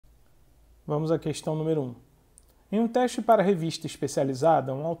Vamos à questão número 1. Em um teste para revista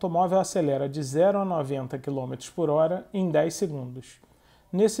especializada, um automóvel acelera de 0 a 90 km por hora em 10 segundos.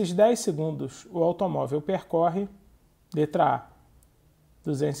 Nesses 10 segundos, o automóvel percorre, letra A,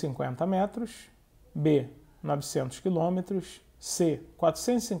 250 metros, B, 900 km, C,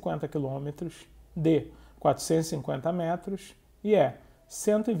 450 km, D, 450 metros e E,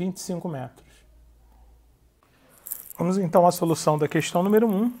 125 metros. Vamos então à solução da questão número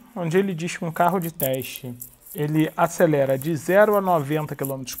 1, onde ele diz que um carro de teste ele acelera de 0 a 90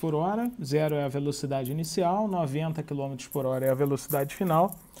 km por hora, 0 é a velocidade inicial, 90 km por hora é a velocidade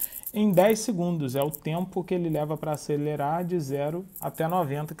final, em 10 segundos, é o tempo que ele leva para acelerar de 0 até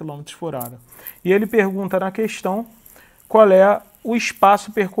 90 km por hora. E ele pergunta na questão qual é o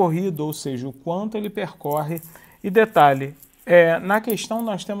espaço percorrido, ou seja, o quanto ele percorre. E detalhe, na questão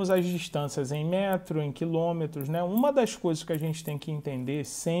nós temos as distâncias em metro, em quilômetros, né? Uma das coisas que a gente tem que entender,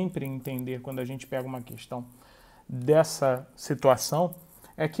 sempre entender quando a gente pega uma questão dessa situação,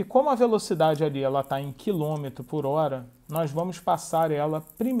 é que como a velocidade ali está em quilômetro por hora, nós vamos passar ela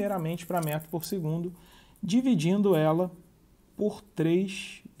primeiramente para metro por segundo, dividindo ela por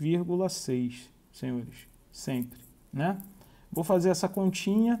 3,6, senhores, sempre, né? Vou fazer essa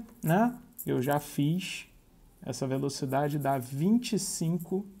continha, né? Eu já fiz. Essa velocidade dá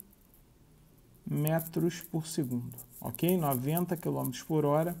 25 metros por segundo, ok? 90 km por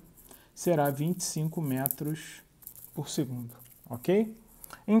hora será 25 metros por segundo, ok?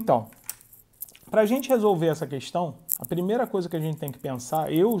 Então, para a gente resolver essa questão, a primeira coisa que a gente tem que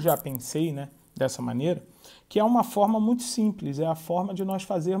pensar, eu já pensei, né, dessa maneira, que é uma forma muito simples, é a forma de nós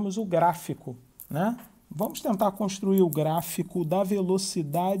fazermos o gráfico, né? Vamos tentar construir o gráfico da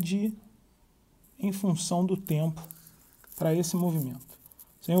velocidade em função do tempo para esse movimento.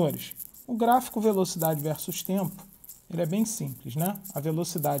 Senhores, o gráfico velocidade versus tempo, ele é bem simples, né? A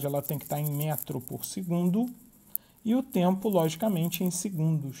velocidade ela tem que estar em metro por segundo e o tempo, logicamente, em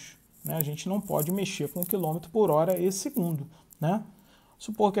segundos, né? A gente não pode mexer com quilômetro por hora e segundo, né?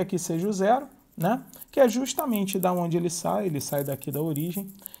 Supor que aqui seja o zero, né? Que é justamente da onde ele sai daqui da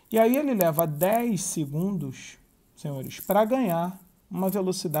origem, e aí ele leva 10 segundos, senhores, para ganhar uma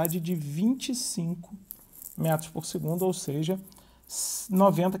velocidade de 25 metros por segundo, ou seja,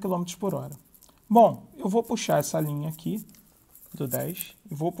 90 km por hora. Bom, eu vou puxar essa linha aqui do 10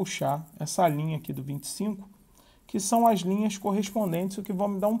 e vou puxar essa linha aqui do 25, que são as linhas correspondentes, o que vão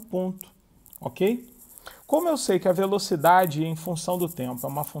me dar um ponto, ok? Como eu sei que a velocidade em função do tempo é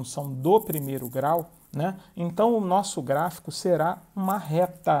uma função do primeiro grau, né? Então o nosso gráfico será uma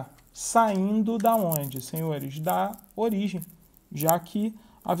reta saindo da onde, senhores? Da origem, já que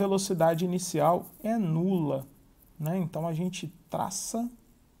a velocidade inicial é nula, né? Então a gente traça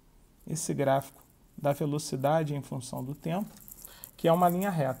esse gráfico da velocidade em função do tempo, que é uma linha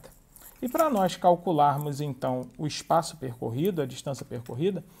reta. E para nós calcularmos, então, o espaço percorrido, a distância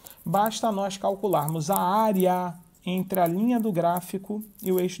percorrida, basta nós calcularmos a área entre a linha do gráfico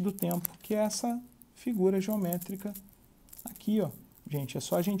e o eixo do tempo, que é essa figura geométrica aqui, ó. Gente, é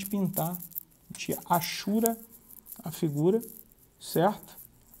só a gente pintar, a gente achura a figura, certo?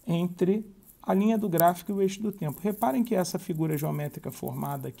 Entre a linha do gráfico e o eixo do tempo. Reparem que essa figura geométrica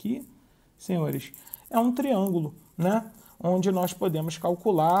formada aqui, senhores, é um triângulo, né? Onde nós podemos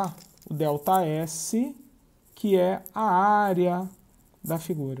calcular o ΔS, que é a área da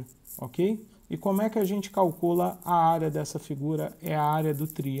figura, ok? E como é que a gente calcula a área dessa figura? É a área do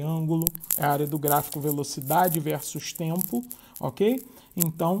triângulo, é a área do gráfico velocidade versus tempo, ok?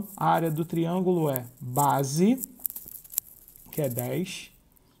 Então, a área do triângulo é base, que é 10,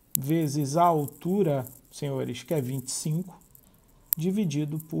 vezes a altura, senhores, que é 25,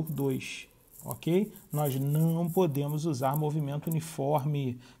 dividido por 2. Ok? Nós não podemos usar movimento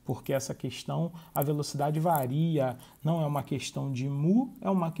uniforme, porque essa questão, a velocidade varia, não é uma questão de mu, é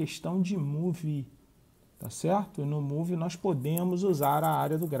uma questão de move, tá certo? E no move nós podemos usar a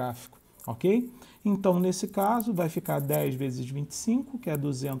área do gráfico, ok? Então, nesse caso, vai ficar 10 vezes 25, que é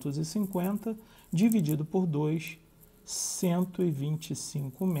 250, dividido por 2,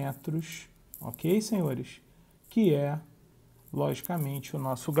 125 metros, ok, senhores? Que é logicamente, o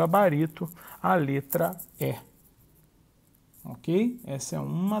nosso gabarito, a letra E. Ok? Essa é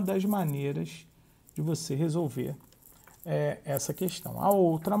uma das maneiras de você resolver essa questão. A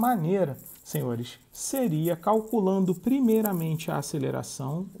outra maneira, senhores, seria calculando primeiramente a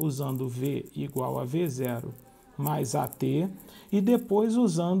aceleração, usando V igual a V0 mais AT, e depois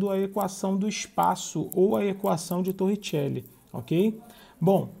usando a equação do espaço ou a equação de Torricelli. Ok?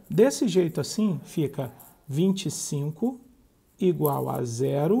 Bom, desse jeito assim, fica 25 igual a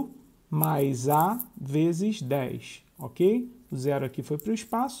 0 mais A vezes 10, ok? O 0 aqui foi para o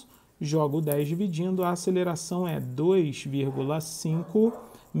espaço jogo 10 dividindo, a aceleração é 2,5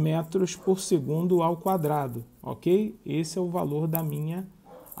 metros por segundo ao quadrado, ok? Esse é o valor da minha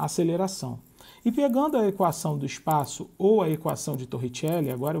aceleração. E pegando a equação do espaço ou a equação de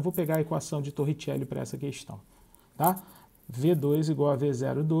Torricelli, agora eu vou pegar a equação de Torricelli para essa questão, tá? V2 igual a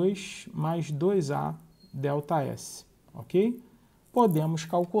V02 mais 2A ΔS, ok? Podemos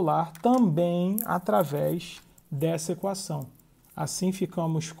calcular também através dessa equação. Assim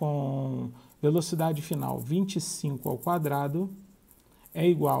ficamos com velocidade final 25 ao quadrado é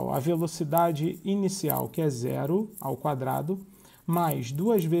igual a velocidade inicial, que é 0 ao quadrado, mais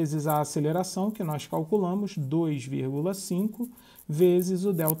 2 vezes a aceleração, que nós calculamos, 2,5, vezes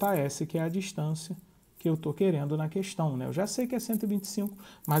o ΔS, que é a distância que eu estou querendo na questão, né? Eu já sei que é 125,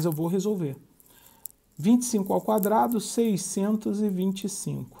 mas eu vou resolver. 25 ao quadrado,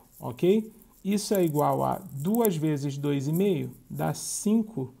 625, ok? Isso é igual a 2 vezes 2,5, dá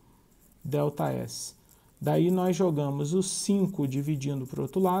 5 ΔS. Daí nós jogamos o 5 dividindo para o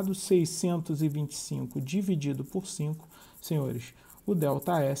outro lado, 625 dividido por 5, senhores, o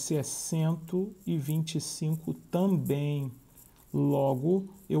ΔS é 125 também. Logo,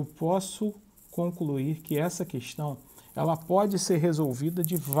 eu posso concluir que essa questão ela pode ser resolvida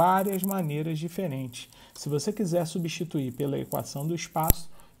de várias maneiras diferentes. Se você quiser substituir pela equação do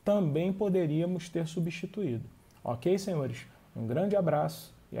espaço, também poderíamos ter substituído. Ok, senhores? Um grande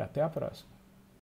abraço e até a próxima.